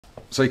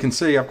So you can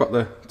see I've got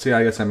the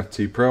TIS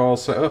MFT Pro all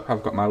set up,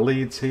 I've got my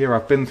leads here,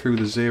 I've been through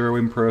the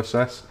zeroing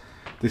process.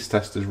 This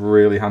test is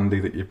really handy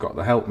that you've got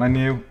the help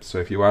menu, so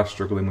if you are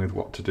struggling with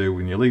what to do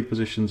in your lead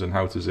positions and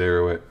how to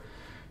zero it,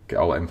 get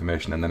all that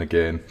information, and then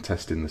again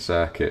testing the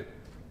circuit.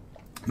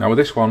 Now with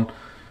this one,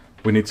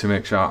 we need to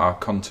make sure our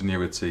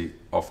continuity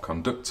of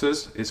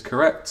conductors is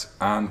correct,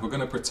 and we're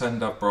going to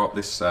pretend I've brought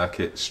this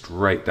circuit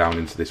straight down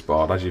into this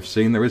board. As you've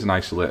seen, there is an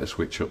isolator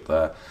switch up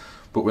there,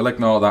 but we'll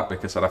ignore that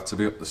because I'd have to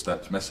be up the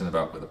steps messing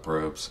about with the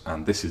probes,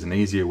 and this is an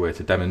easier way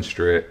to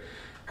demonstrate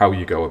how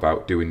you go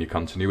about doing your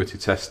continuity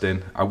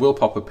testing. I will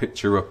pop a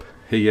picture up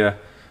here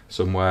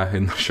somewhere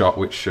in the shot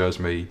which shows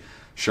me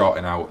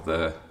shorting out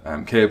the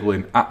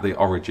cabling at the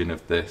origin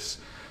of this.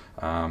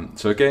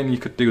 So again, you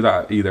could do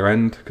that at either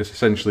end, because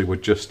essentially we're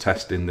just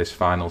testing this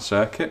final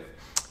circuit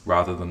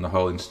rather than the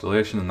whole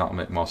installation, and that'll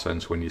make more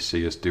sense when you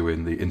see us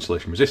doing the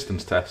insulation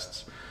resistance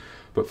tests.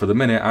 But for the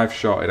minute, I've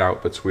shorted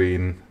out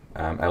between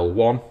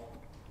L1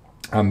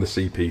 and the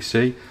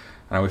CPC.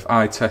 Now if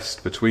I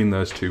test between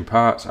those two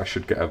parts, I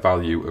should get a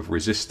value of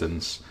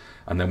resistance,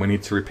 and then we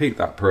need to repeat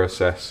that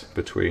process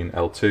between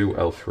L2,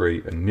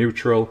 L3 and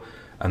neutral,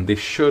 and this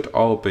should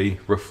all be,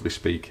 roughly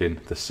speaking,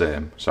 the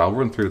same. So I'll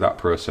run through that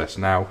process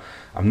now.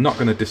 I'm not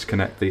going to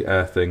disconnect the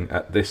earthing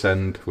at this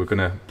end, we're going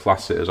to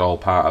class it as all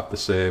part of the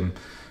same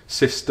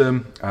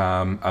system,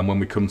 and when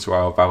we come to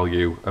our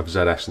value of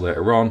ZS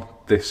later on,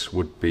 this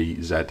would be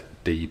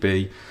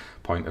ZdB.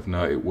 Point of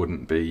note, it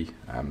wouldn't be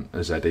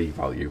a ZE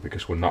value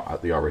because we're not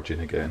at the origin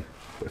again.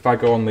 But if I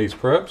go on these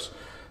probes,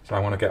 so I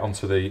want to get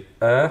onto the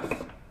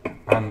earth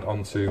and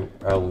onto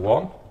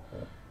L1.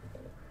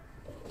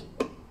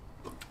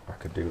 I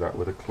could do that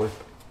with a clip.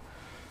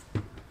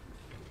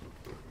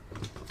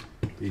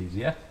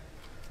 Easier.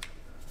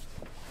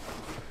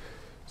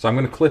 So I'm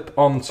going to clip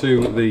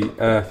onto the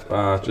earth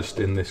bar just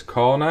in this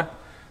corner.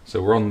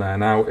 So we're on there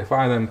now. If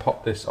I then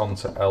pop this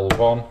onto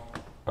L1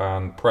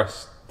 and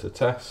press to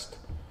test,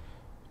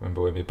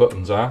 remember where my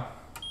buttons are.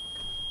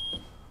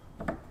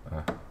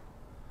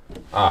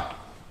 I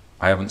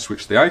haven't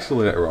switched the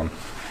isolator on.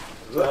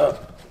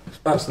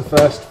 That's the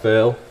first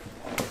fail.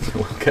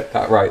 We'll get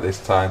that right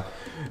this time.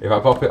 If I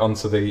pop it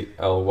onto the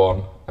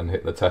L1 and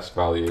hit the test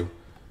value,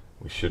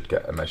 we should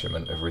get a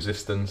measurement of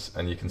resistance,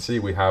 and you can see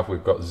we've got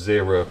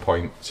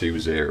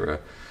 0.20.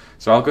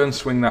 So I'll go and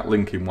swing that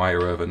linking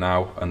wire over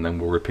now, and then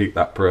we'll repeat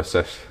that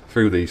process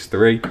through these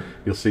three.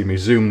 You'll see me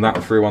zoom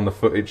that through on the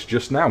footage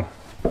just now.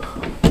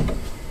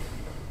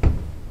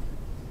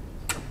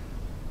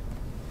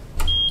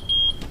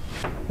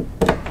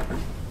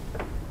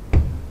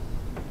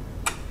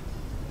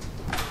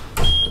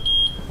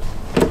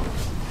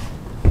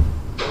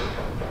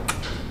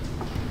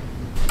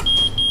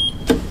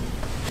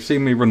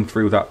 Seen me run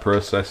through that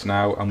process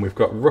now, and we've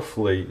got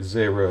roughly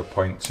 0.20,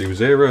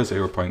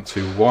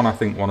 0.21. I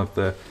think one of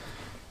the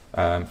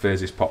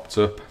phases popped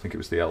up, I think it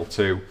was the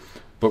L2,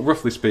 but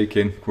roughly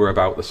speaking we're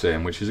about the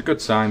same, which is a good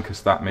sign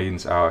because that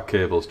means our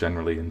cable's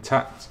generally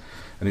intact.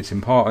 And it's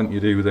important you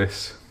do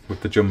this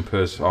with the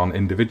jumpers on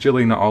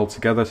individually, not all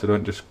together, so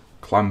don't just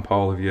clamp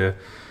all of your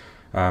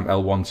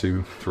L1,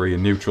 2, 3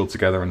 and neutral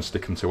together and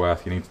stick them to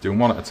earth. You need to do them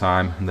one at a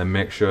time, and then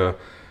make sure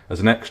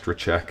as an extra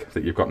check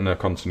that you've got no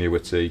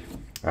continuity.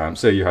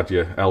 Say you had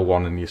your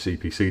L1 and your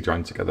CPC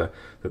joined together,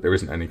 that there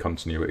isn't any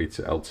continuity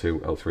to L2,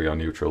 L3 or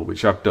neutral,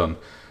 which I've done.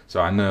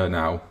 So I know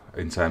now,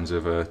 in terms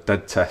of a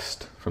dead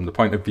test, from the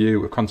point of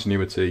view of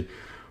continuity,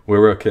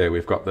 we're okay.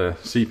 We've got the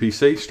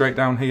CPC straight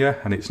down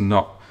here, and it's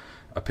not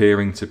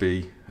appearing to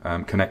be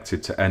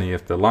connected to any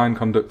of the line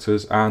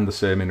conductors, and the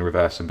same in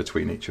reverse and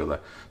between each other.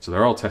 So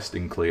they're all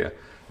testing clear.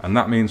 And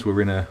that means we're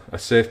in a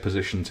safe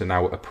position to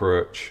now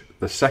approach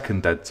the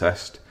second dead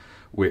test,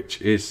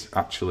 which is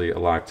actually a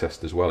live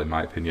test as well in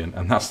my opinion,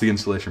 and that's the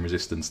insulation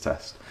resistance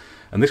test.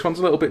 And this one's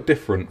a little bit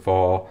different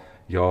for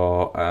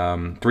your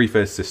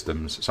three-phase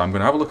systems. So I'm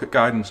going to have a look at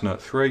guidance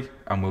note 3,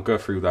 and we'll go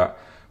through that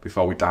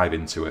before we dive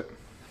into it.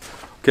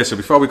 Okay, so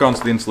before we go on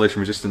to the insulation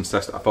resistance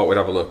test, I thought we'd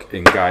have a look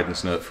in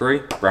guidance note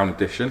 3, Brown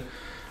edition,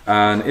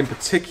 and in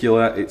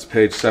particular it's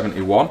page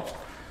 71.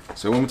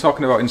 So when we're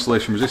talking about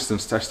insulation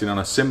resistance testing on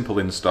a simple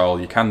install,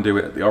 you can do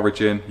it at the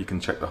origin, you can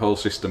check the whole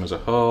system as a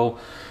whole.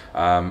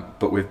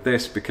 But with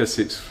this, because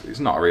it's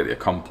not really a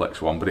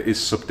complex one, but it is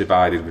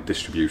subdivided with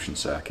distribution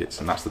circuits,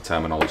 and that's the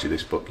terminology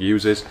this book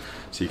uses.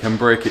 So you can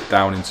break it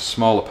down into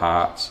smaller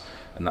parts,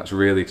 and that's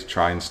really to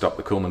try and stop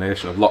the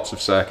culmination of lots of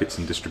circuits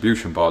and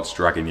distribution boards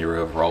dragging your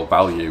overall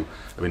value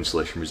of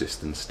insulation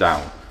resistance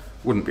down.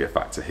 Wouldn't be a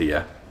factor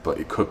here, but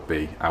it could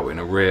be out in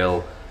a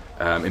real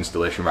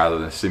installation rather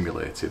than a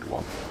simulated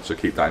one. So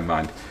keep that in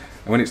mind.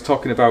 And when it's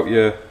talking about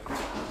your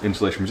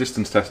insulation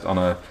resistance test on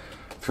a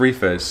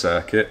three-phase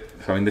circuit,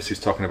 I mean, this is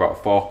talking about a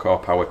 4-core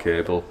power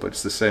cable, but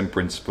it's the same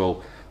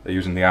principle. They're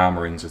using the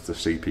armourings as the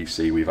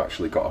CPC. We've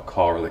actually got a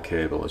core of the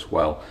cable as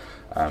well,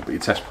 but your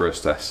test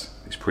process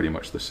is pretty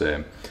much the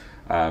same.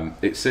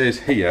 It says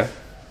here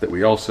that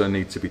we also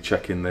need to be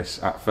checking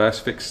this at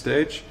first fix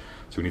stage,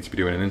 so we need to be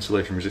doing an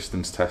insulation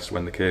resistance test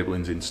when the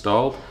cabling's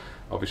installed.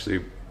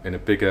 Obviously, in a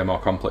bigger, more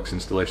complex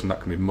installation,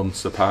 that can be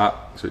months apart,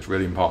 so it's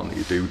really important that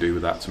you do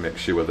that to make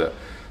sure that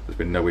there's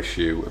been no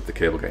issue of the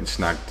cable getting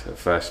snagged at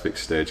first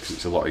fix stage, because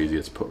it's a lot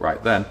easier to put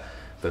right then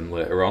than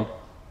later on.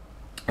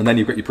 And then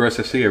you've got your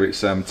process here. It's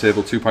table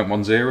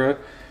 2.10.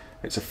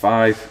 It's a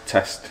 5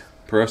 test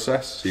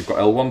process, so you've got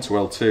L1 to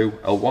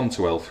L2, L1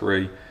 to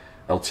L3,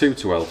 L2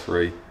 to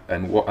L3,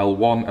 and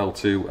L1,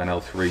 L2 and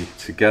L3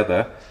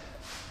 together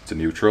to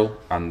neutral,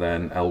 and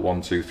then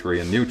L1, 2, 3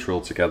 and neutral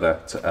together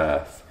to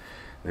earth.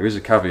 There is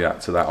a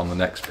caveat to that on the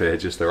next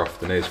page, as there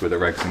often is with the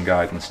regs and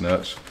guidance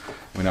notes.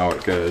 We know how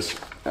it goes.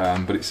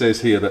 But it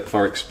says here that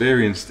for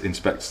experienced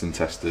inspectors and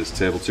testers,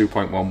 table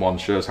 2.11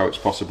 shows how it's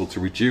possible to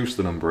reduce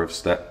the number of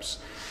steps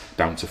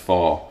down to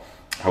 4.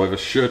 However,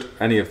 should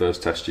any of those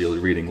tests yield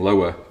a reading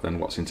lower than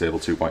what's in table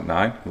 2.9,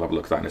 we'll have a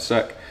look at that in a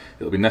sec,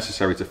 it'll be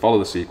necessary to follow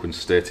the sequence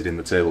stated in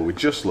the table we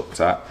just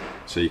looked at,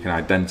 so you can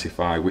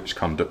identify which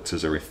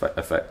conductors are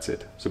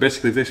affected. So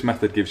basically this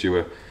method gives you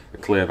a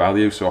clear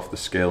value, so off the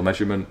scale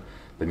measurement,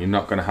 then you're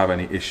not going to have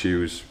any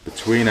issues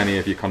between any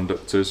of your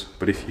conductors,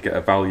 but if you get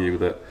a value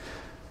that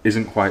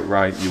isn't quite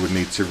right, you would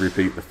need to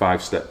repeat the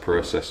 5-step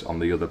process on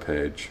the other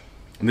page.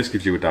 And this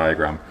gives you a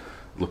diagram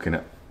looking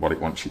at what it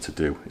wants you to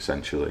do,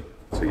 essentially.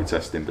 So you're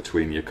testing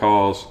between your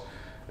cores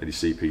and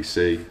your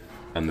CPC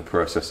and the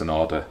process and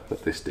order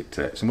that this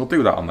dictates. And we'll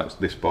do that on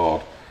this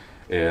board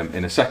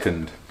in a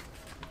second.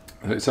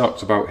 It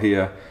talks about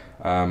here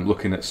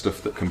looking at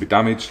stuff that can be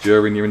damaged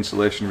during your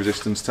insulation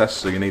resistance test,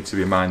 so you need to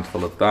be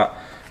mindful of that.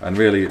 And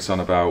really it's on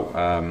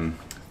about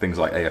things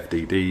like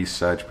AFDDs,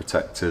 surge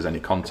protectors, any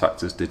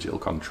contactors, digital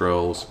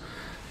controls.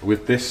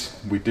 With this,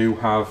 we do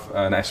have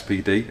an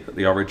SPD at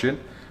the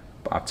origin,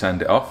 but I've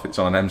turned it off. It's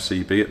on an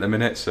MCB at the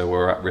minute, so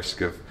we're at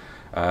risk of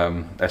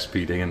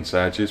SPD and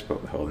surges,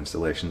 but the whole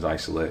installation's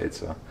isolated,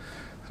 so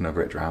there's no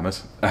great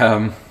dramas.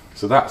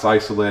 So that's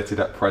isolated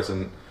at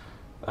present,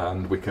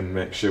 and we can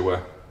make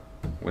sure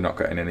we're not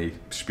getting any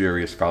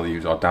spurious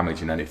values or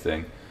damaging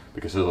anything,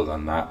 because other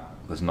than that,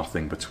 there's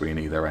nothing between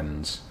either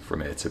ends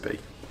from A to B.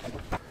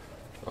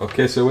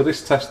 Okay, so with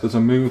this test there's a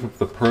move of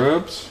the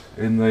probes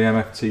in the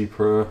MFT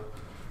Pro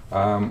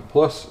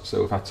Plus,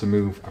 so we've had to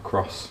move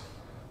across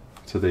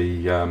to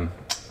the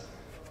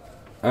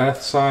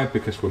earth side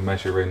because we're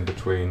measuring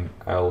between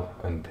L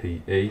and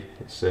PE,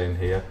 it's saying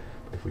here.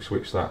 But if we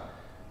switch that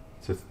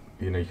to,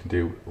 you can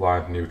do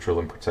live, neutral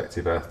and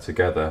protective earth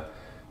together.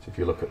 So if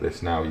you look at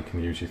this now, you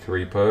can use your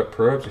 3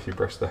 probes if you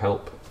press the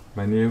help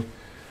menu.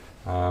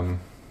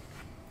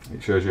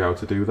 It shows you how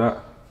to do that.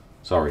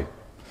 Sorry.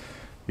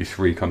 Your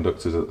 3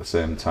 conductors at the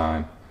same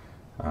time.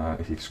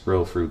 If you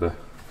scroll through the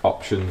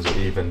options, it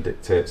even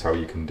dictates how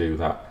you can do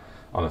that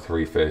on a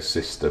 3-phase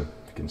system.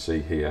 You can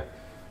see here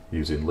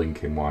using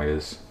linking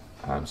wires,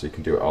 so you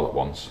can do it all at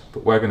once.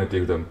 But we're going to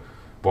do them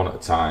one at a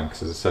time,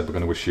 because as I said, we're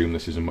going to assume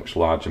this is a much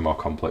larger, more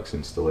complex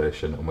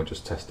installation, and we're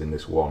just testing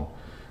this one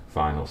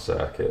final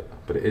circuit.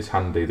 But it is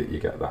handy that you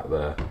get that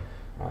there.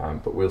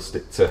 But we'll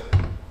stick to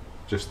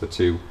just the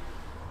 2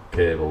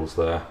 cables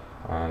there.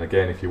 And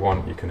again, if you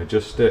want, you can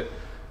adjust it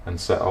and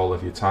set all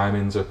of your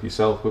timings up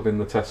yourself within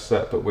the test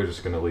set, but we're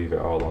just going to leave it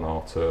all on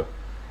auto,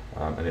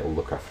 and it will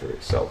look after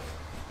itself.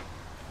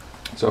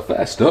 So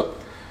first up,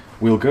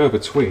 we'll go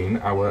between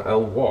our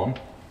L1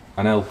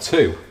 and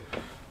L2.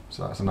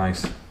 So that's a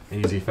nice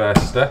easy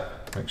first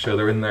step. Make sure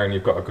they're in there and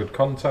you've got a good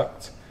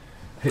contact.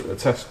 Hit the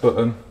test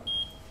button.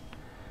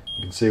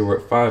 You can see we're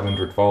at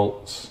 500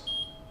 volts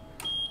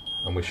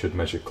and we should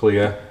measure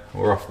clear.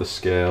 We're off the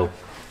scale.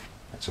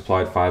 It's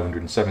applied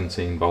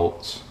 517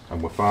 volts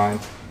and we're fine.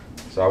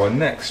 So our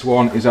next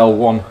one is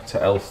L1 to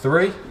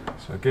L3.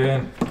 So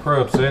again,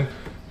 probes in.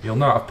 You'll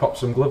note I've popped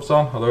some gloves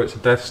on, although it's a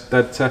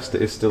dead test,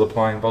 it is still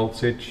applying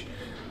voltage.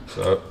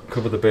 So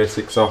cover the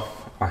basics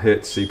off. I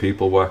hate to see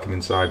people working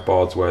inside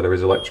boards where there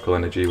is electrical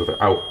energy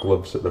without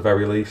gloves at the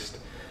very least.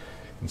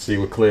 You can see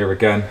we're clear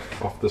again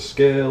off the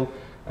scale.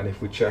 And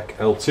if we check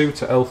L2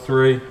 to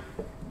L3,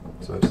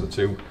 so it's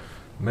the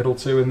middle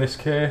 2 in this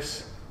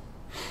case.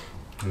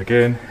 And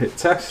again, hit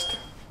test.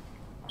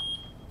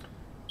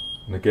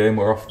 And again,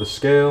 we're off the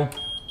scale,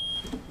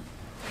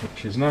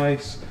 which is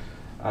nice.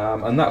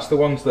 And that's the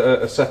ones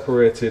that are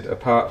separated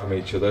apart from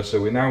each other.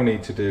 So we now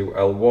need to do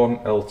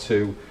L1,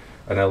 L2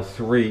 and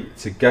L3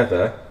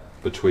 together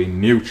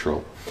between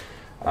neutral.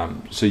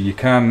 So you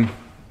can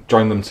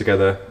join them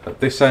together at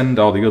this end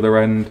or the other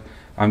end.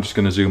 I'm just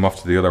going to zoom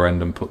off to the other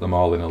end and put them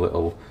all in a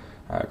little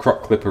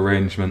croc clip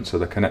arrangement so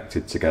they're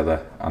connected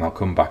together, and I'll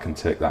come back and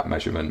take that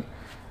measurement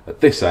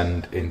at this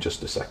end in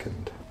just a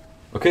second.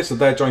 Okay, so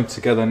they're joined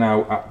together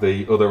now at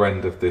the other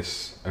end of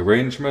this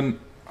arrangement.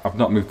 I've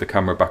not moved the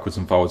camera backwards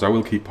and forwards. I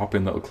will keep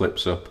popping little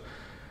clips up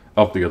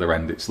of the other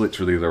end. It's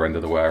literally the other end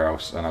of the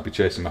warehouse and I'll be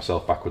chasing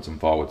myself backwards and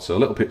forwards. So a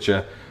little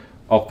picture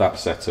of that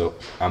setup,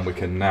 and we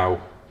can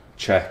now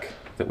check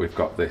that we've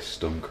got this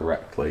done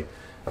correctly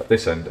at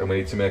this end, and we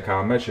need to make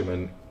our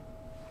measurement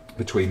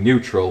between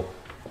neutral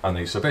and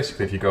these. So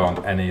basically if you go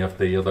on any of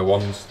the other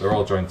ones, they're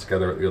all joined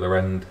together at the other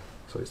end,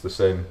 so it's the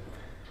same,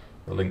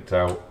 they're linked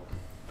out,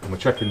 and we're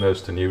checking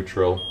those to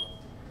neutral,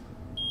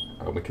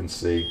 and we can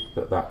see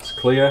that that's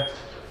clear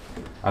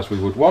as we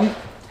would want.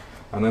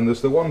 And then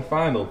there's the one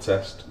final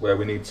test where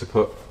we need to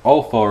put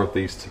all 4 of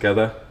these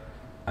together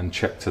and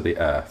check to the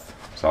earth.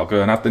 So I'll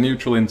go and add the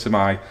neutral into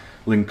my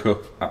link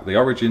up at the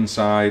origin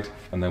side,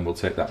 and then we'll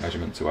take that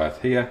measurement to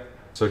earth here.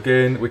 So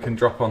again, we can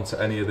drop onto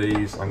any of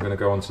these. I'm going to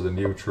go onto the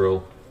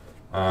neutral.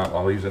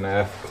 I'll use an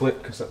earth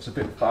clip because that's a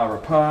bit far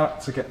apart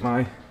to get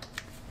my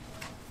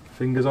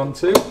fingers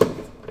onto.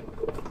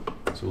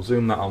 So we'll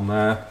zoom that on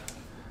there.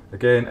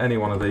 Again, any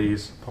one of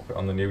these, pop it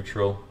on the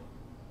neutral.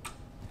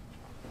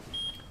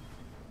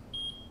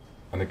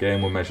 And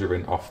again, we're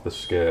measuring off the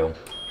scale.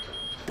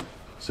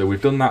 So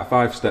we've done that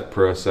 5-step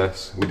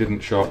process. We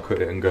didn't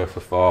shortcut it and go for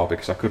 4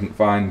 because I couldn't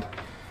find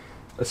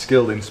a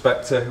skilled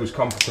inspector who's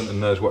competent and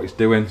knows what he's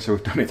doing. So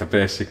we've done it the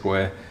basic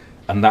way,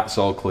 and that's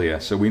all clear.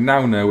 So we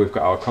now know we've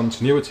got our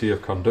continuity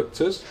of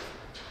conductors.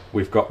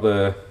 We've got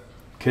the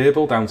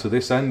cable down to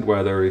this end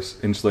where there is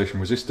insulation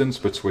resistance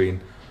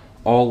between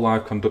all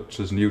live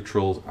conductors,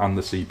 neutrals and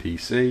the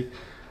CPC.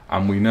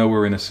 And we know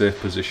we're in a safe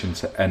position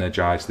to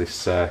energise this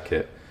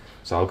circuit.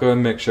 So I'll go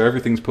and make sure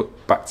everything's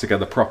put back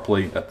together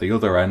properly at the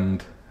other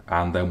end,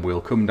 and then we'll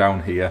come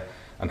down here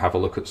and have a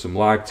look at some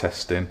live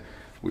testing,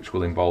 which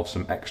will involve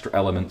some extra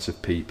elements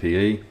of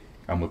PPE,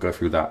 and we'll go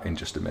through that in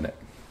just a minute.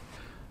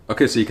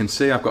 Okay, so you can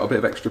see I've got a bit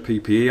of extra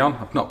PPE on.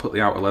 I've not put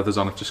the outer leathers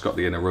on, I've just got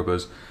the inner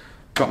rubbers.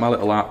 Got my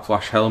little arc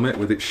flash helmet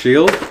with its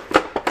shield.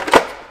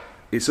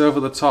 It's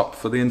over the top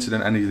for the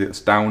incident energy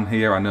that's down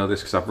here. I know this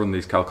because I've run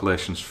these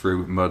calculations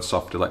through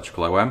ModeSoft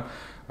Electrical OM.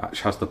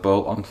 Which has the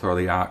bolt on for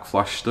the arc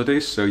flash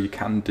studies, so you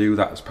can do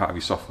that as part of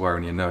your software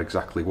and you know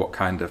exactly what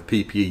kind of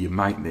PPE you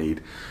might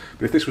need.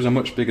 But if this was a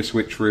much bigger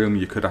switch room,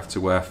 you could have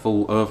to wear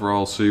full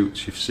overall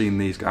suits. You've seen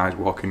these guys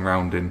walking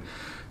around in,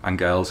 and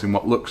girls, in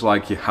what looks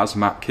like your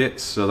hazmat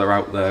kits, so they're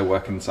out there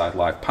working inside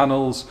live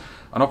panels,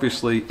 and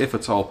obviously, if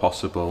at all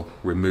possible,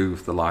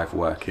 remove the live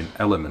working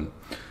element.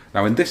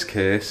 Now in this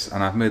case,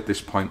 and I've made this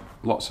point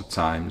lots of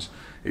times,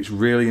 it's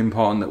really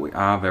important that we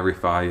are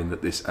verifying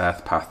that this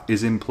earth path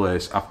is in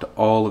place after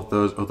all of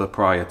those other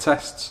prior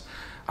tests,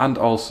 and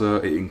also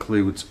it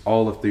includes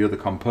all of the other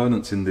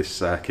components in this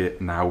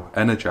circuit now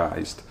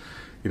energized.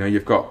 You know,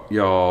 you've got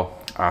your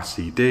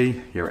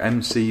RCD, your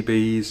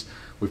MCBs,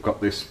 we've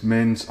got this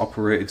mains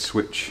operated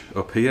switch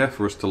up here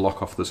for us to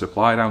lock off the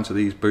supply down to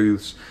these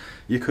booths.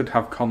 You could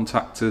have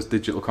contactors,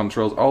 digital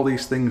controls, all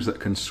these things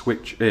that can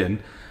switch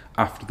in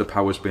after the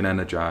power's been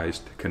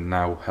energized can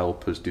now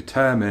help us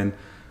determine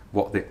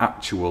what the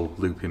actual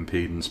loop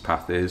impedance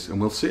path is, and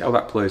we'll see how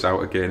that plays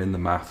out again in the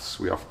maths.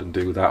 We often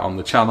do that on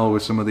the channel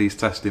with some of these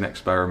testing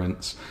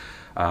experiments,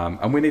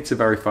 and we need to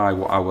verify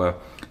what our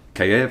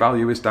Ka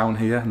value is down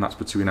here, and that's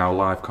between our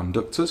live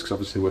conductors, because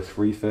obviously we're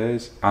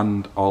 3-phase,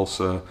 and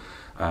also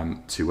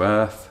to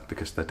earth,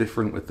 because they're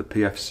different with the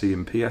PFC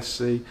and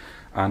PSC,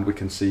 and we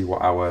can see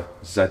what our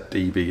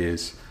ZdB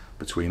is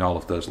between all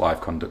of those live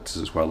conductors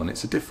as well, and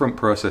it's a different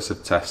process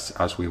of tests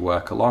as we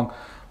work along.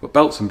 But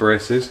belts and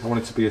braces, I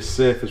want it to be as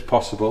safe as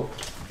possible.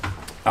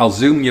 I'll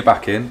zoom you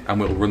back in and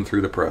we'll run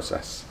through the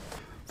process.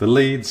 The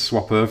leads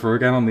swap over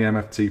again on the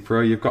MFT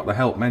Pro. You've got the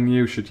help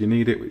menu should you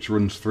need it, which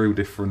runs through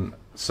different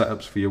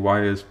setups for your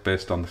wires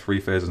based on the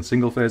 3-phase and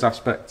single-phase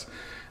aspect.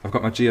 I've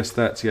got my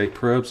GS38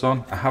 probes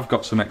on. I have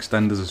got some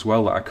extenders as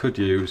well that I could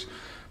use,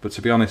 but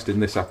to be honest,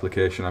 in this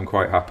application I'm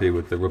quite happy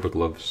with the rubber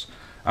gloves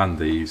and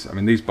these. I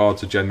mean, these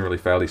boards are generally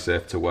fairly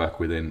safe to work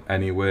within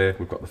anyway.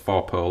 We've got the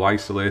 4-pole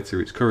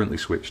isolator, it's currently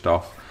switched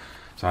off.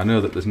 So I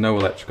know that there's no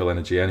electrical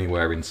energy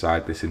anywhere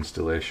inside this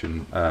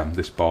installation,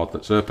 this board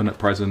that's open at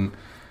present.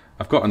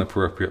 I've got an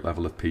appropriate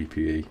level of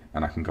PPE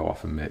and I can go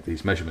off and make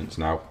these measurements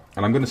now.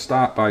 And I'm going to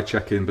start by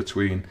checking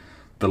between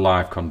the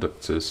live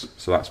conductors.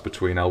 So that's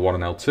between L1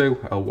 and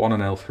L2, L1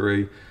 and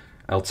L3,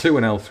 L2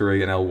 and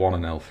L3, and L1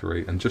 and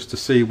L3. And just to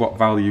see what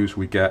values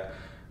we get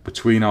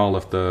between all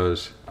of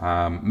those,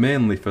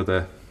 mainly for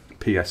the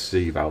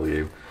PSC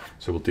value.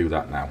 So we'll do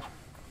that now.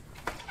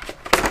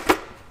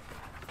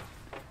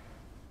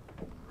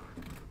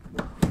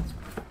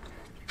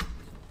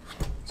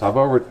 So I've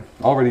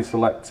already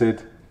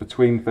selected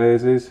between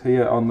phases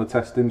here on the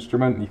test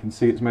instrument. You can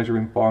see it's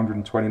measuring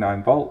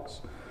 429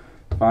 volts.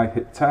 If I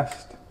hit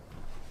test,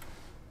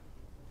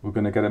 we're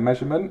going to get a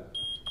measurement.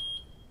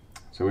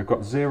 So we've got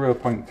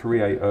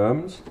 0.38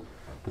 ohms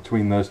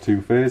between those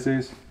two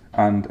phases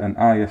and an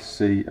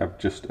ISC of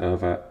just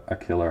over a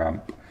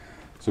kiloamp.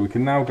 So we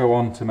can now go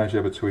on to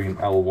measure between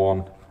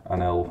L1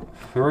 and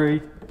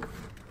L3.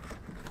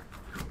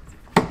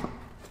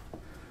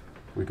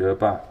 We go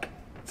back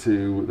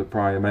to the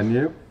prior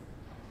menu.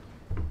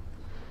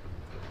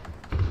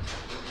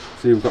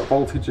 See, we've got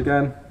voltage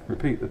again.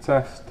 Repeat the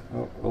test.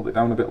 Oh, hold it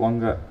down a bit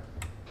longer.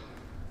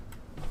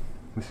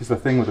 This is the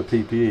thing with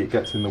the PPE, it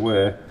gets in the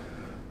way.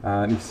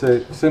 And you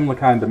see similar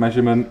kind of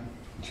measurement,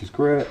 which is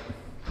great.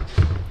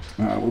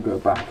 We'll go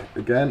back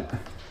again.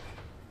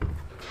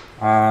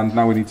 And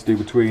now we need to do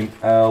between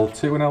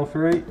L2 and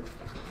L3.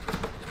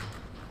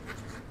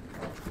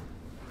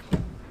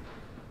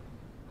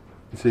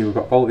 You see we've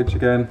got voltage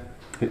again.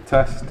 Hit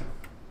test.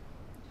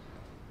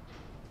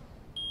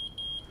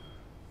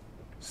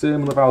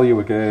 Similar value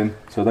again,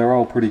 so they're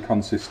all pretty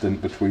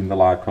consistent between the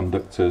live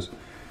conductors.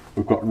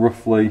 We've got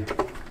roughly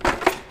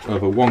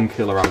over 1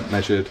 kiloamp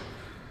measured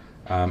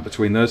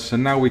between those. So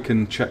now we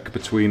can check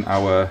between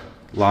our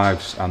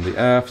lives and the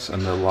earths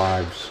and the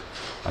lives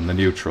and the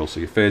neutral. So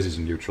your phases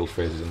and neutrals,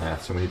 phases and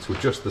earths. So we need to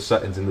adjust the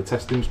settings in the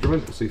test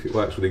instrument to see if it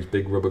works with these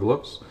big rubber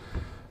gloves.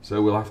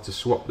 So we'll have to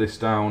swap this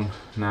down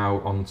now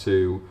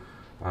onto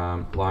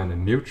line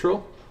and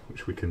neutral,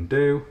 which we can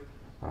do.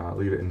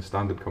 Leave it in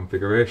standard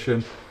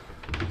configuration.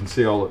 You can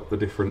see all the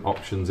different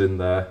options in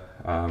there.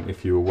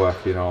 If you were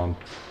working on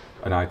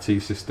an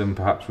IT system,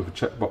 perhaps with a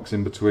checkbox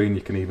in between,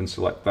 you can even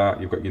select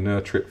that. You've got your no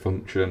trip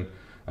function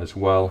as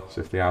well.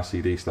 So if the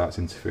RCD starts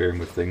interfering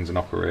with things and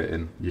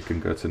operating, you can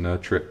go to no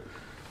trip.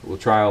 We'll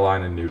try our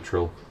line and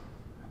neutral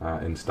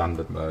in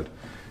standard mode.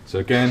 So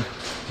again,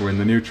 we're in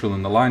the neutral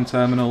and the line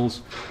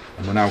terminals,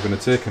 and we're now going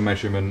to take a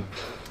measurement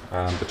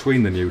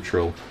between the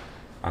neutral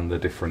and the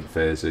different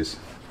phases.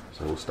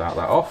 So we'll start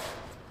that off.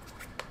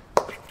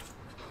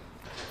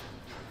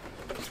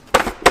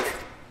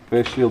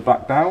 Phase shield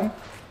back down,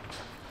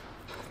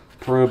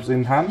 probes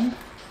in hand.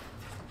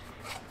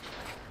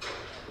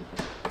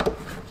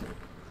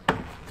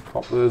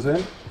 Pop those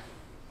in.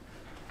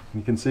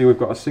 You can see we've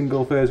got a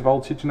single phase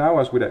voltage now,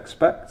 as we'd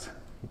expect.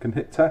 We can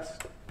hit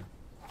test.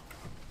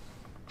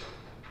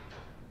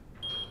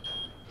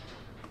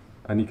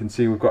 And you can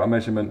see we've got a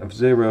measurement of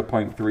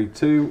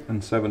 0.32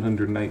 and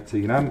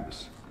 718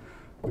 amps.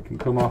 We can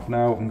come off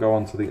now and go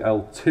on to the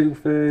L2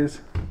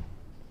 phase.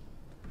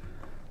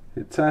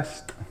 Hit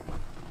test.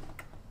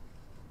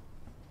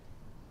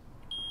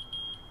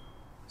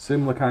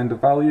 Similar kind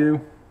of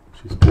value,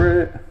 which is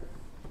great.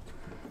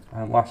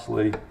 And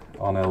lastly,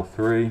 on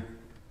L3,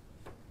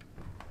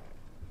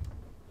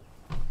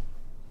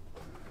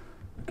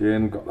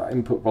 again, we've got that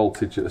input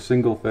voltage at a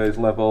single phase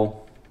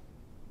level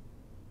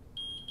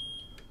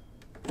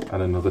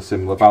and another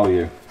similar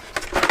value.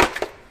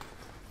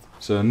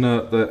 So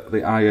note that the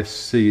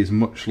ISC is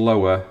much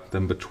lower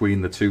than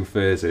between the two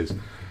phases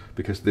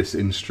because this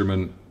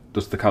instrument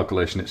does the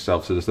calculation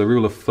itself. So there's the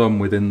rule of thumb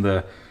within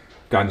the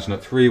guidance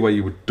note 3 where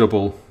you would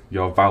double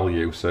your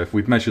value. So if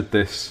we'd measured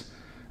this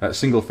at a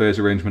single phase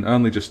arrangement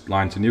only, just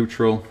line to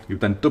neutral, you'd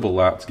then double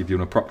that to give you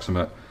an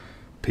approximate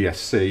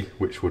PSC,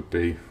 which would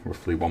be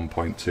roughly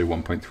 1.2,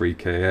 1.3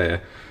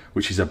 kA,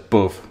 which is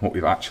above what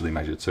we've actually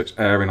measured. So it's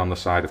erring on the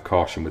side of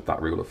caution with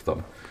that rule of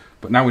thumb.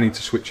 But now we need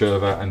to switch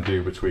over and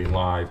do between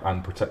live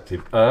and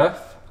protective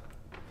earth.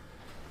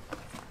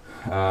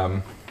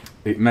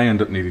 It may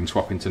end up needing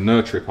swapping to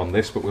no trip on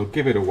this, but we'll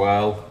give it a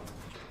whirl.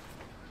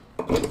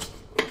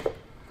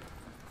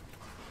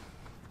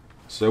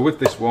 So with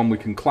this one, we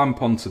can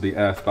clamp onto the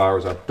earth bar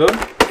as I've done.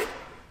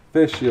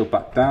 Phase shield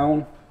back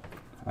down,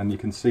 and you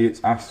can see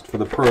it's asked for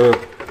the probe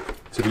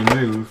to be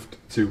moved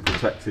to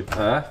protective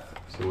earth.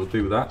 So we'll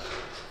do that.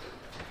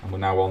 And we're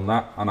now on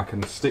that, and I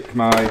can stick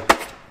my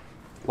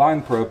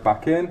line probe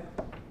back in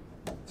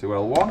to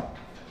L1. You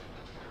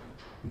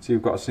can see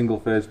we've got a single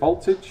phase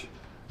voltage.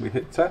 We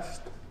hit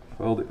test,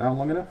 hold it down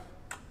long enough.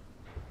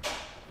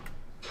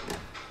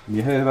 And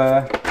you hear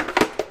there,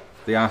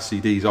 the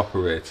RCD's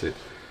operated.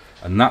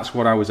 And that's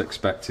what I was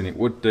expecting it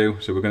would do.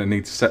 So we're going to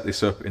need to set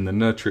this up in the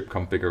no trip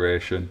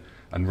configuration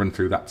and run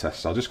through that test.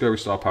 So I'll just go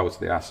restore power to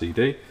the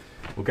RCD.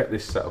 We'll get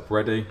this set up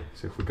ready.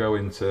 So if we go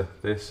into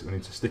this, we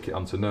need to stick it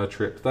onto no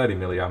trip, 30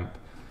 milliamp,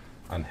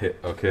 and hit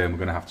OK, and we're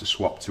going to have to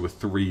swap to a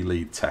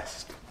 3-lead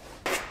test.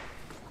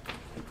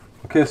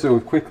 Okay, so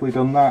we've quickly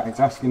done that. It's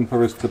asking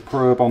for us to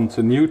probe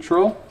onto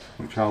neutral,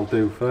 which I'll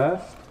do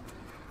first.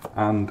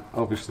 And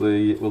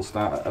obviously it will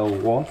start at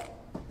L1.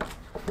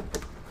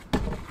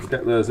 We'll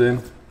get those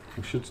in.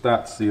 We should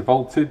start to see a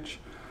voltage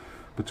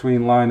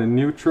between line and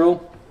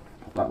neutral.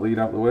 Put that lead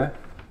out the way,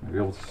 you'll be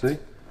able to see.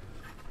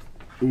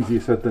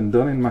 Easier said than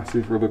done in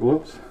massive rubber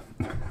gloves.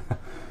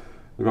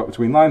 We've got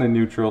between line and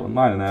neutral and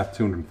line and earth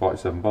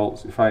 247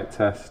 volts. If I hit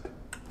test,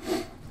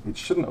 it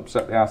shouldn't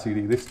upset the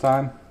RCD this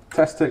time.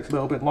 Test takes a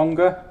little bit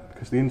longer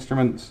because the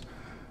instruments,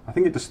 I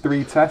think it does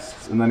 3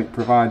 tests and then it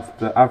provides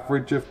the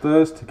average of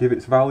those to give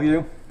its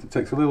value. It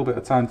takes a little bit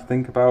of time to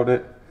think about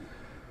it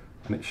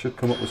and it should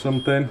come up with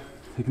something.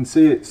 You can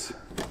see it's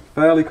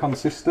fairly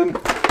consistent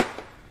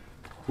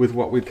with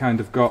what we've kind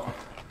of got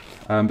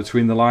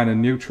between the line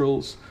and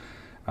neutrals,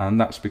 and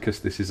that's because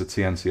this is a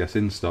TNCS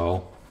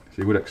install.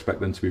 So you would expect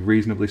them to be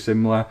reasonably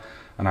similar,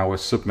 and our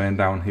submain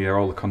down here,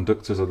 all the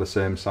conductors are the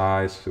same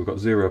size. So we've got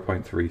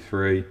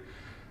 0.33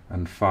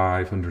 and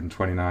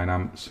 529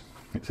 amps.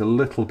 It's a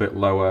little bit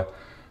lower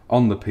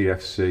on the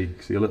PFC, you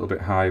can see a little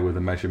bit higher with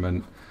the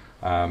measurement,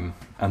 and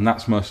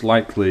that's most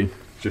likely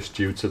just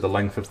due to the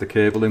length of the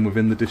cabling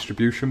within the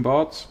distribution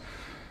boards.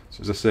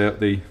 So as I say,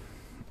 at the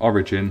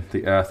origin,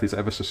 the earth is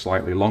ever so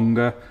slightly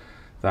longer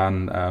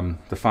than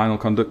the final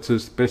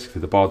conductors.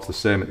 Basically the board's the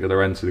same at the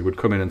other end, so they would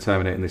come in and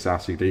terminate in this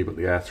RCD, but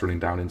the earth's running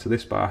down into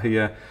this bar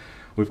here.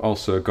 We've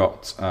also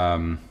got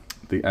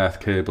the earth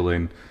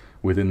cabling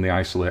within the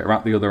isolator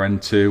at the other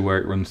end too, where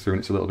it runs through and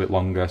it's a little bit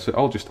longer. So it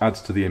all just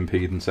adds to the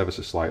impedance ever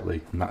so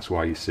slightly, and that's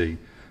why you see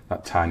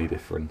that tiny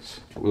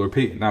difference. But we'll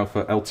repeat it now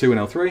for L2 and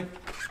L3.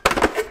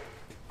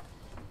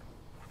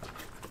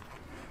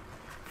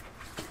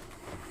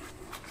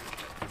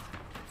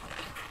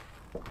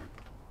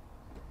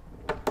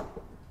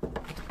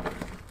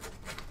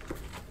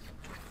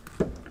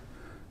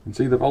 You can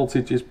see the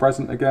voltage is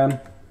present again.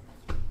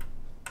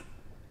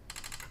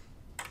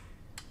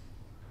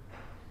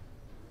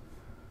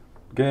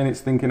 Again,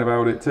 it's thinking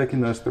about it,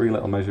 taking those 3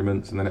 little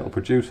measurements, and then it'll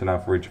produce an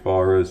average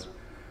for us.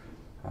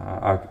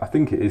 I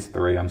think it is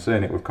 3, I'm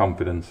saying it with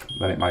confidence,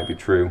 then it might be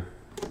true.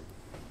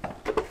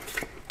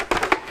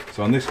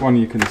 So on this one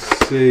you can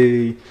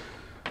see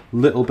a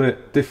little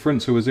bit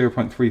different, so we're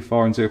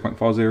 0.34 and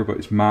 0.40, but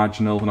it's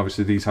marginal, and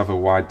obviously these have a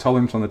wide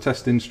tolerance on the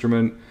test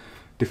instrument,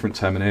 different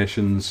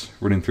terminations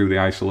running through the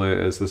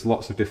isolators, there's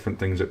lots of different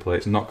things at play.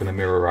 It's not going to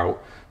mirror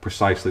out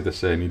precisely the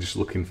same, you're just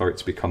looking for it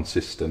to be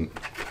consistent.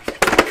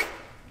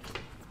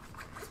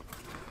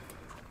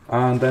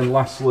 And then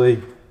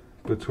lastly,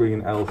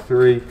 between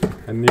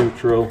L3 and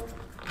neutral,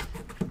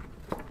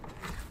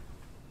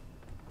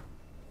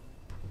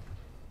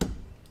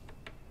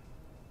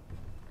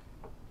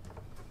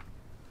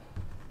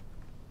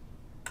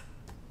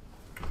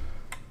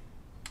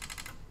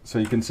 so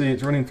you can see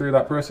it's running through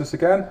that process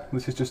again.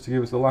 This is just to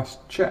give us the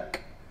last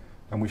check,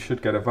 and we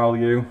should get a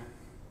value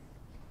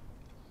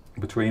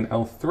between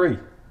L3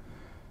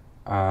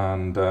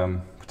 and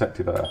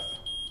protective earth.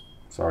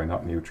 Sorry,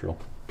 not neutral.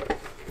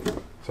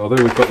 So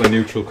although we've got the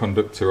neutral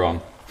conductor on,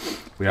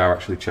 we are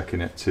actually checking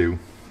it to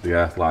the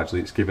earth largely.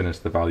 It's giving us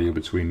the value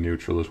between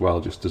neutral as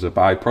well, just as a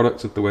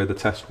byproduct of the way the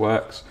test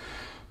works.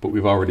 But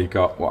we've already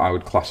got what I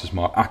would class as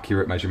more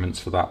accurate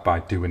measurements for that by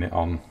doing it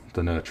on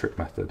the no-trip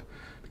method.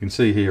 You can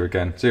see here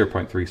again,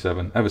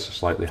 0.37, ever so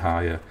slightly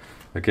higher.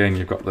 Again,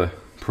 you've got the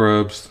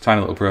probes,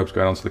 tiny little probes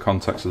going onto the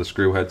contacts of the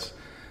screw heads.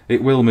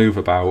 It will move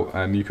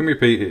about. You can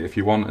repeat it if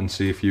you want and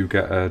see if you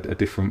get a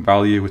different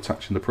value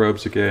attaching the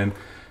probes again.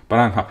 But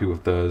I'm happy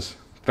with those.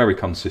 Very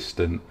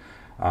consistent,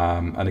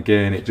 and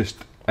again it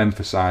just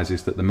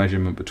emphasises that the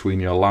measurement between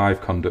your live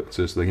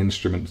conductors, the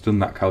instrument's done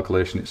that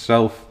calculation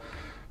itself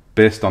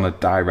based on a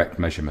direct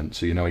measurement,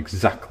 so you know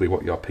exactly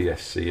what your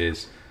PSC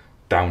is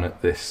down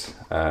at this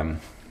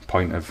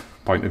point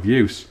of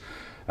use.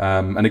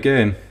 And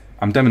again,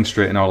 I'm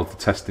demonstrating all of the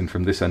testing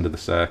from this end of the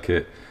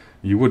circuit.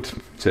 You would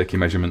take your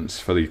measurements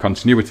for the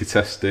continuity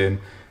testing,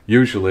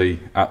 usually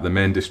at the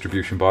main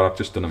distribution board. I've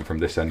just done them from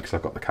this end because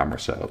I've got the camera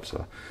set up.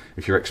 So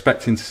if you're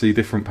expecting to see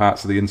different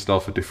parts of the install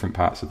for different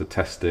parts of the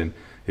testing,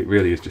 it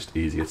really is just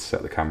easier to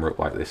set the camera up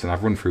like this. And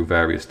I've run through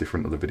various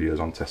different other videos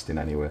on testing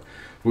anyway.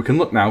 We can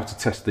look now to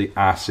test the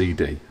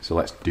RCD. So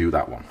let's do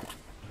that one.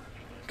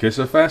 Okay,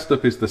 so first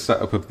up is the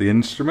setup of the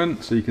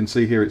instrument. So you can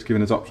see here it's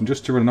given us option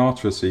just to run an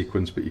auto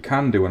sequence, but you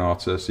can do an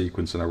auto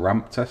sequence and a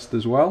ramp test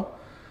as well.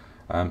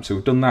 So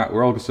we've done that.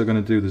 We're also going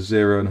to do the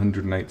 0 and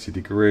 180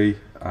 degree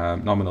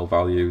nominal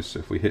values. So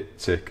if we hit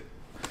tick,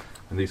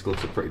 and these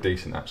gloves are pretty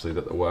decent actually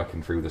that they're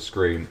working through the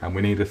screen, and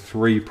we need a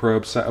 3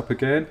 probe setup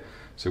again.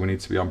 So we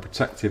need to be on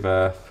protective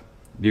earth,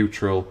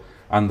 neutral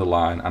and the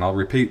line, and I'll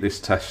repeat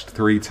this test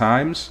 3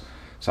 times.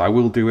 So I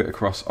will do it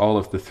across all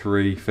of the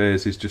 3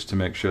 phases just to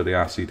make sure the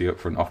RCD up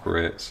front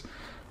operates,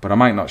 but I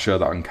might not show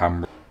that on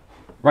camera.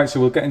 Right,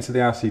 so we'll get into the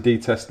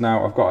RCD test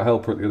now. I've got a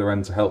helper at the other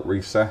end to help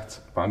reset,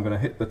 but I'm going to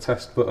hit the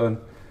test button.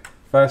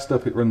 First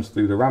up, it runs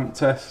through the ramp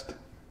test,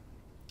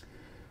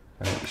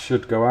 and it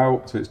should go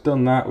out. So it's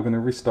done that. We're going to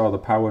restore the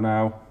power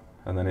now,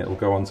 and then it'll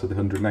go on to the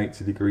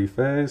 180 degree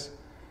phase.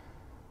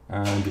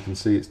 And you can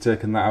see it's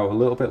taken that out a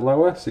little bit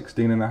lower,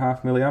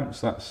 16.5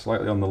 milliamps. That's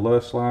slightly on the low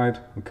side.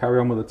 We'll carry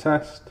on with the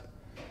test.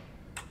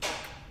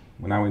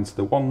 We're now into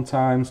the 1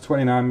 times,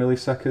 29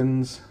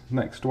 milliseconds.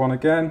 Next one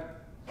again.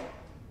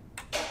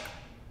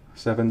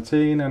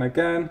 17 and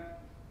again,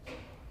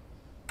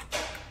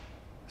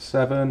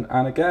 7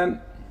 and again,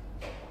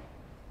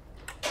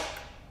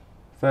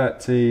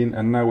 13,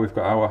 and now we've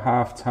got our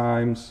half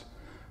times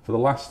for the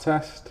last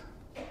test.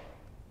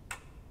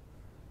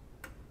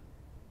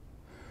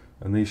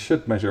 And these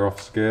should measure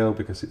off scale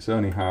because it's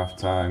only half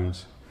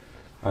times,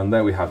 and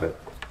there we have it.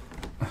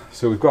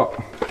 So we've got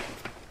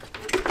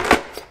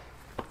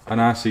an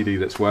RCD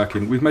that's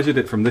working. We've measured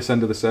it from this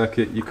end of the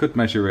circuit. You could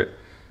measure it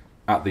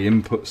at the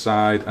input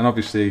side, and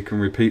obviously you can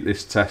repeat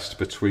this test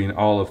between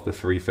all of the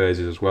 3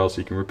 phases as well, so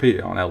you can repeat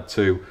it on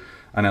L2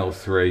 and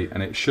L3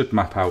 and it should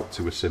map out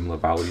to a similar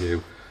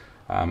value.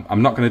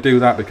 I'm not going to do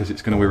that because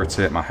it's going to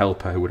irritate my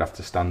helper who would have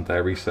to stand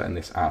there resetting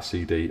this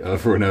RCD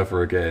over and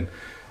over again,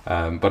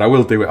 but I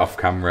will do it off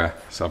camera,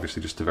 so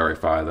obviously just to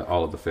verify that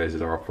all of the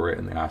phases are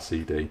operating the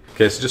RCD.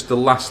 Okay, so just the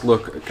last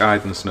look at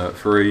guidance note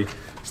 3.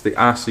 It's the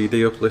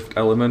RCD uplift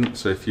element,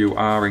 so if you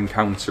are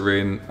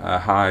encountering a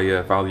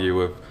higher value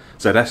of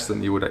ZS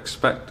than you would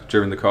expect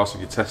during the course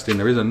of your testing,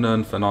 there is a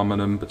known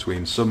phenomenon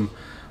between some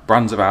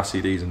brands of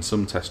RCDs and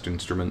some test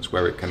instruments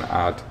where it can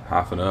add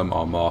half an ohm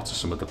or more to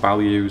some of the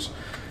values.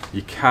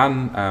 You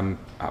can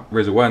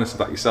raise awareness of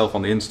that yourself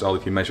on the install.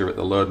 If you measure at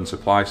the load and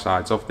supply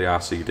sides of the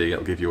RCD,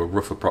 it'll give you a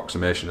rough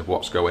approximation of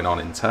what's going on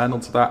internal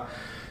to that.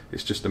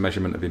 It's just a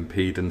measurement of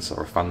impedance,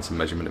 or a phantom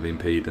measurement of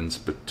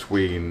impedance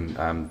between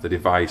the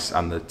device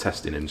and the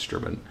testing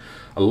instrument.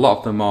 A lot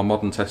of the more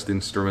modern test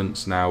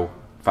instruments now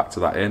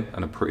factor that in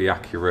and are pretty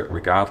accurate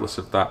regardless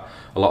of that.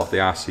 A lot of the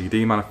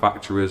RCD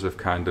manufacturers have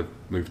kind of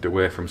moved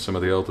away from some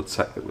of the older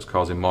tech that was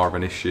causing more of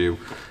an issue.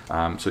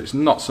 So it's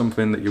not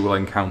something that you will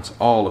encounter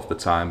all of the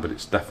time, but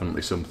it's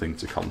definitely something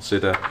to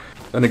consider.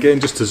 And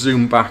again, just to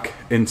zoom back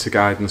into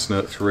Guidance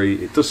Note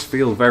 3, it does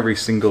feel very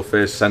single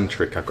phase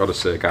centric, I've got to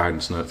say,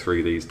 Guidance Note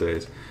 3 these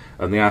days.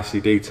 And the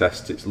RCD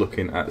test, it's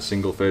looking at a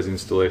single phase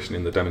installation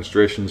in the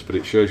demonstrations, but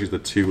it shows you the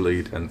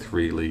 2-lead and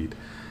 3-lead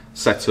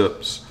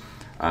setups.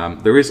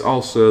 There is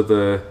also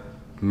the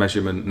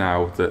measurement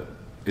now that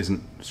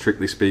isn't,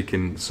 strictly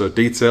speaking, so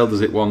detailed as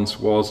it once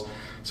was.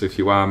 So if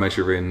you are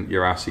measuring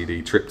your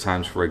RCD trip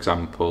times, for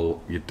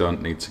example, you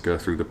don't need to go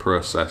through the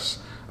process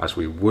as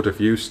we would have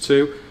used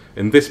to.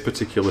 In this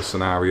particular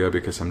scenario,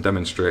 because I'm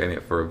demonstrating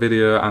it for a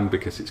video and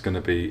because it's going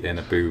to be in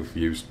a booth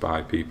used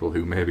by people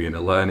who may be in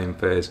a learning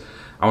phase,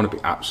 I want to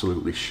be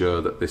absolutely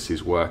sure that this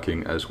is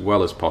working as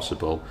well as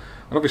possible.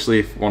 And obviously,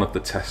 if one of the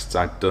tests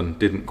I'd done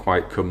didn't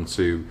quite come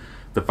to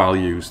the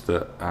values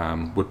that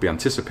would be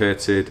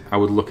anticipated, I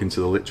would look into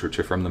the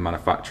literature from the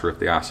manufacturer of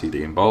the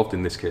RCD involved,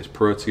 in this case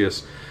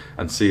Proteus,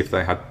 and see if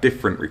they had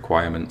different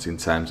requirements in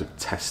terms of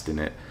testing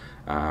it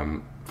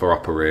for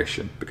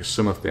operation, because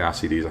some of the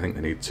RCDs, I think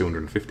they need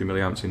 250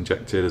 milliamps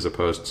injected as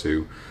opposed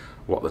to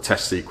what the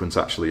test sequence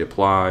actually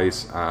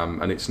applies,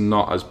 and it's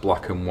not as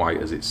black and white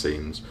as it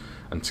seems.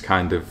 And to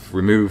kind of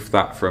remove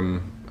that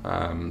from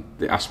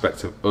the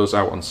aspect of us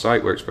out on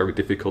site, where it's very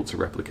difficult to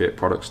replicate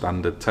product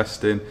standard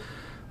testing,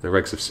 the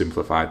regs have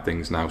simplified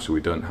things now, so we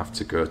don't have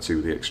to go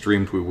to the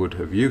extremes we would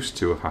have used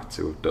to have had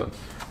to have done.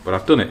 But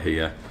I've done it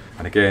here,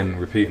 and again,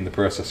 repeating the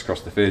process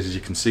across the phases,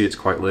 you can see it's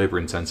quite labour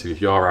intensive. If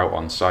you're out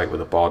on site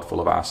with a board full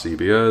of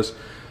RCBOs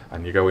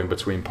and you go in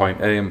between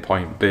point A and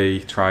point B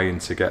trying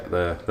to get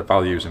the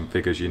values and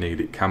figures you need,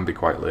 it can be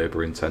quite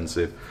labour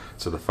intensive.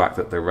 So the fact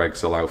that the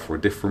regs allow for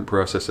a different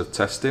process of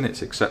testing,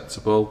 it's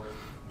acceptable.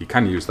 You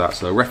can use that,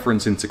 so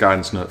reference into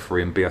Guidance Note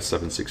 3 and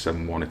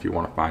BS7671 if you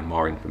want to find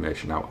more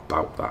information out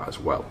about that as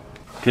well.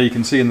 Okay, you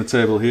can see in the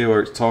table here where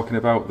it's talking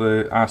about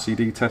the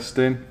RCD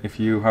testing. If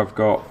you have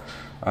got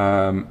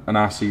an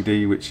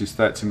RCD which is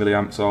 30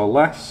 milliamps or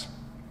less,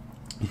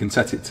 you can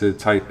set it to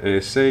type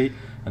AC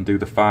and do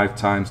the 5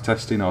 times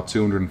testing, or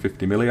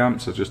 250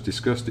 milliamps as just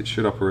discussed. It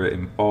should operate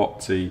in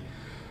 40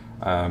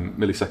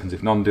 milliseconds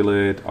if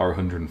non-delayed, or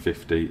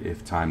 150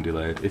 if time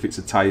delayed. If it's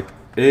a type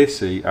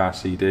AC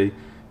RCD,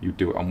 you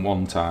do it on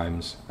 1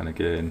 times, and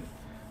again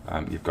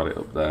you've got it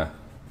up there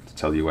to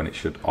tell you when it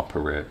should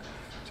operate.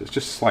 So it's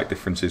just slight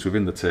differences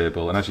within the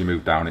table, and as you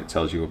move down it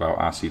tells you about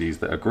RCDs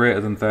that are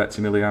greater than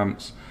 30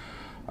 milliamps,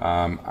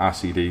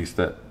 RCDs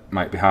that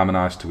might be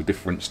harmonised to a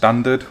different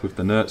standard with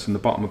the notes in the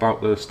bottom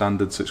about those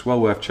standards, so it's well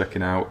worth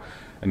checking out.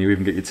 And you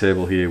even get your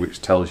table here which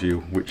tells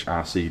you which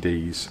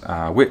RCDs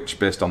are which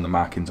based on the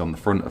markings on the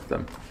front of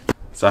them.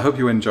 So I hope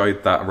you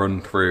enjoyed that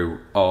run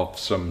through of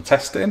some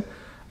testing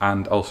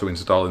and also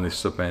installing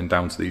this submain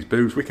down to these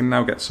booths. We can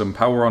now get some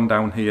power on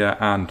down here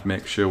and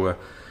make sure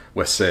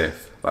we're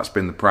safe. That's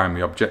been the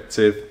primary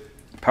objective.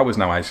 Power's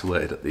now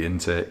isolated at the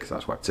intake, so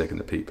that's why I've taken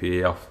the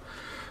PPE off.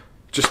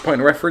 Just a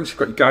point of reference, you've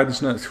got your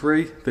Guidance Note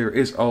 3. There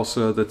is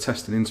also the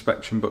testing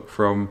inspection book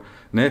from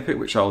NAPIT,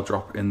 which I'll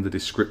drop in the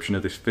description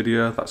of this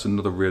video. That's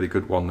another really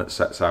good one that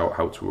sets out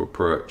how to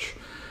approach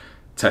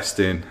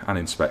testing and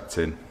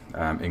inspecting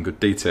in good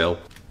detail.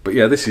 But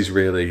yeah, this is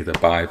really the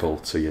Bible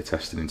to your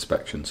testing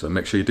inspection, so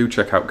make sure you do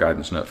check out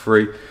Guidance Note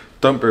 3.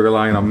 Don't be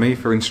relying on me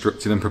for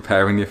instructing and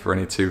preparing you for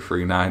any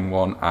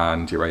 2391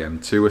 and your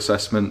AM2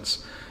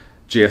 assessments.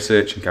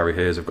 GSH and Gary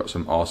Hayes have got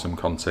some awesome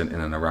content in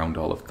and around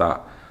all of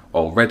that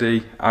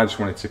already. I just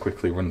wanted to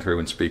quickly run through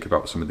and speak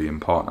about some of the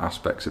important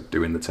aspects of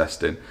doing the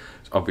testing.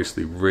 It's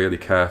obviously really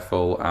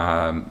careful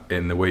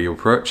in the way you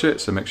approach it,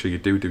 so make sure you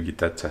do your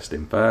dead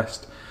testing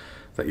first,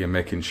 that you're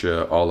making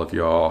sure all of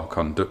your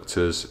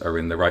conductors are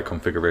in the right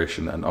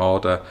configuration and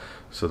order,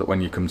 so that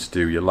when you come to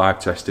do your live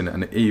testing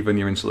and even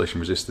your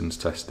insulation resistance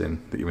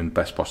testing, that you're in the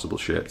best possible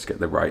shape to get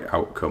the right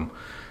outcome.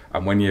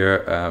 And when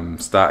you're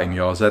starting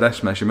your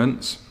ZS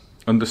measurements,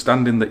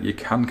 understanding that you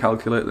can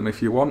calculate them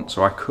if you want.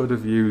 So I could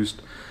have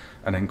used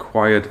an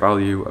inquired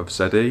value of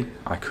ZE,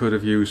 I could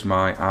have used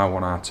my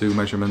R1, R2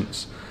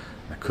 measurements,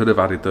 I could have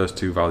added those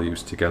two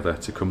values together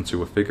to come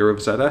to a figure of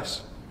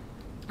ZS.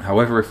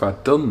 However, if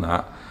I'd done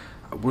that,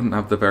 I wouldn't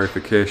have the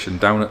verification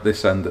down at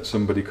this end that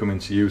somebody coming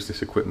to use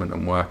this equipment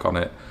and work on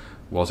it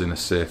was in a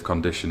safe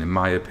condition. In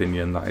my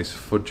opinion, that is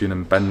fudging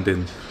and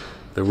bending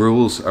the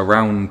rules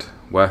around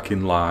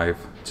working live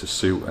to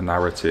suit a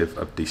narrative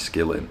of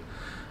de-skilling.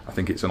 I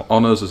think it's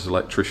on us as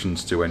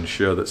electricians to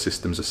ensure that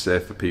systems are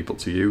safe for people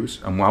to use,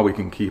 and while we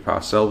can keep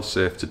ourselves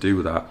safe to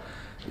do that,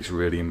 it's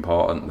really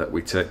important that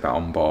we take that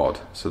on board.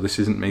 So this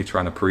isn't me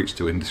trying to preach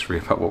to industry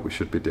about what we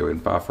should be doing,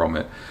 far from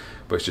it,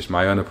 but it's just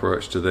my own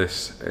approach to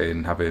this.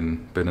 In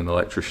having been an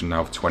electrician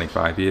now for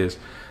 25 years,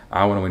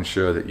 I want to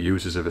ensure that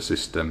users of a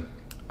system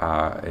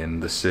in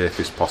the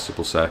safest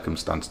possible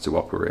circumstance to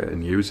operate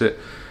and use it.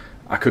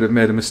 I could have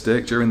made a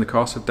mistake during the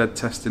course of dead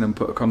testing and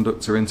put a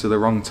conductor into the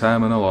wrong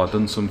terminal, or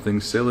done something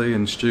silly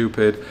and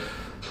stupid.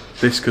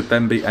 This could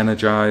then be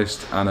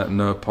energised, and at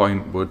no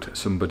point would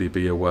somebody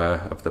be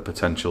aware of the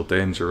potential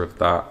danger of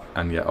that,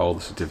 and yet all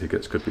the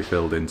certificates could be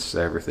filled in to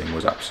say everything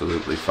was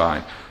absolutely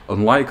fine.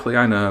 Unlikely,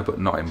 I know, but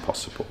not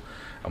impossible.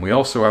 And we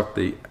also have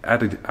the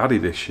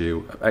added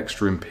issue of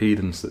extra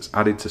impedance that's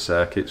added to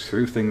circuits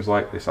through things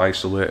like this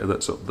isolator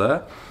that's up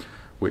there,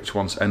 which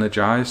once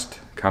energised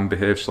can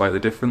behave slightly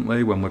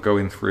differently. When we're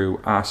going through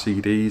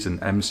RCDs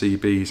and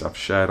MCBs, I've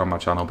shared on my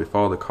channel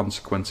before the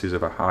consequences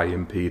of a high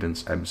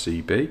impedance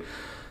MCB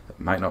that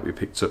might not be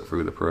picked up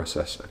through the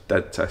process of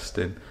dead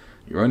testing.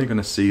 You're only going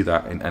to see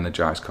that in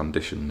energised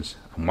conditions.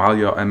 And while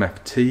your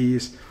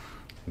MFTs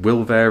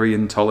will vary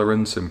in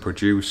tolerance and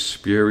produce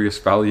spurious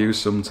values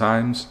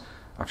sometimes,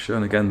 I've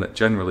shown again that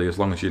generally, as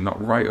long as you're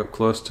not right up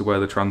close to where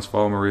the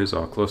transformer is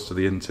or close to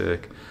the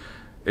intake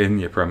in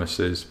your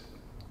premises,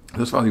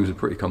 those values are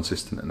pretty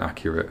consistent and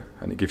accurate,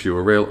 and it gives you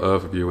a real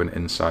overview and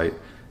insight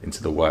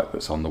into the work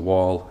that's on the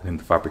wall and in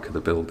the fabric of the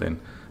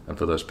building, and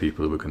for those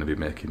people who are going to be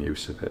making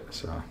use of it.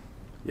 So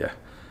yeah,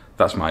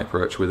 that's my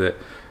approach with it.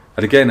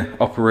 And again,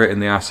 operating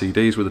the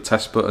RCDs with the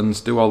test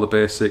buttons, do all the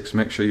basics,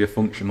 make sure you're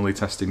functionally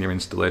testing your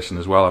installation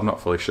as well. I've not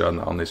fully shown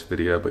that on this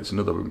video, but it's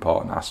another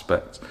important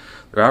aspect.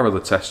 There are other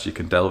tests you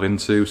can delve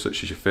into,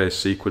 such as your phase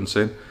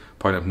sequencing.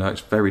 Point of note,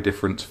 it's very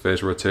different to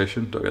phase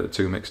rotation, don't get the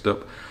two mixed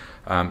up.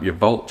 Your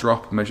volt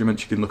drop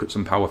measurements, you can look at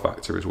some power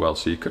factor as well,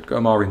 so you could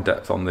go more in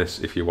depth on this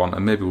if you want,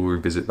 and maybe we'll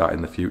revisit that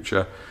in the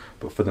future.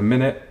 But for the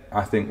minute,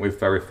 I think we've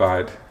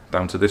verified,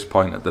 down to this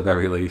point at the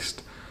very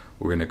least,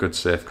 we're in a good,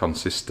 safe,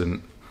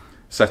 consistent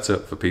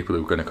setup for people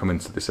who are going to come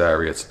into this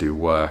area to do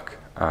work.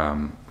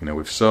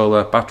 With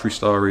solar, battery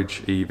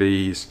storage,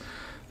 EVs,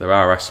 there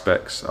are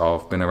aspects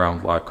of bin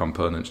around live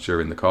components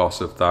during the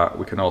course of that.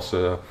 We can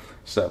also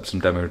set up some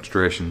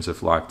demonstrations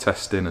of live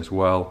testing as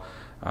well.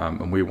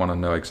 And we want to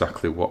know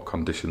exactly what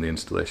condition the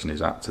installation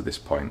is at to this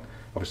point.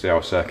 Obviously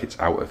our circuits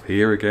out of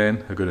here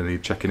again are going to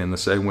need checking in the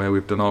same way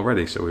we've done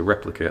already, so we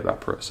replicate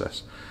that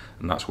process.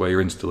 And that's where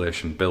your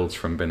installation builds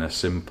from being a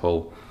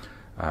simple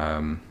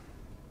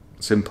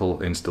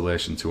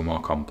installation to a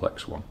more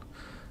complex one.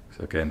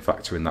 So again,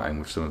 factoring that in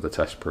with some of the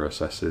test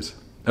processes.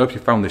 I hope you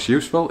found this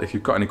useful. If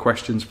you've got any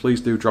questions,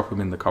 please do drop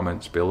them in the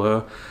comments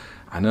below.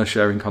 I know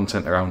sharing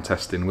content around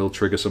testing will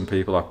trigger some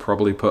people. I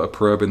probably put a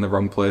probe in the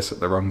wrong place at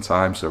the wrong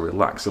time, so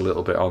relax a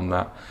little bit on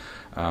that.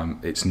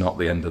 It's not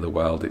the end of the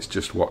world. It's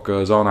just what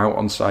goes on out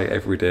on site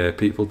every day.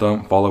 People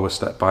don't follow a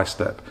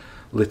step-by-step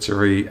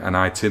literary and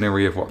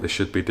itinerary of what they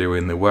should be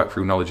doing. They work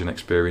through knowledge and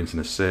experience in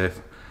a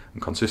safe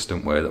and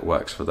consistent way that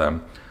works for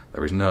them.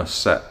 There is no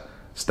set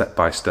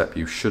step-by-step,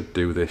 you should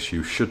do this,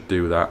 you should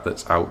do that,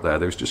 that's out there.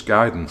 There's just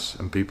guidance,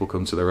 and people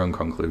come to their own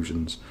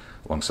conclusions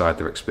alongside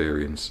their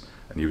experience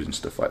and using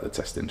stuff like the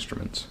test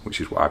instruments,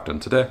 which is what I've done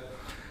today.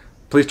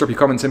 Please drop your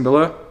comments in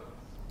below,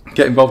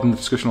 get involved in the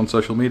discussion on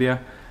social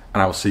media,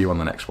 and I will see you on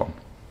the next one.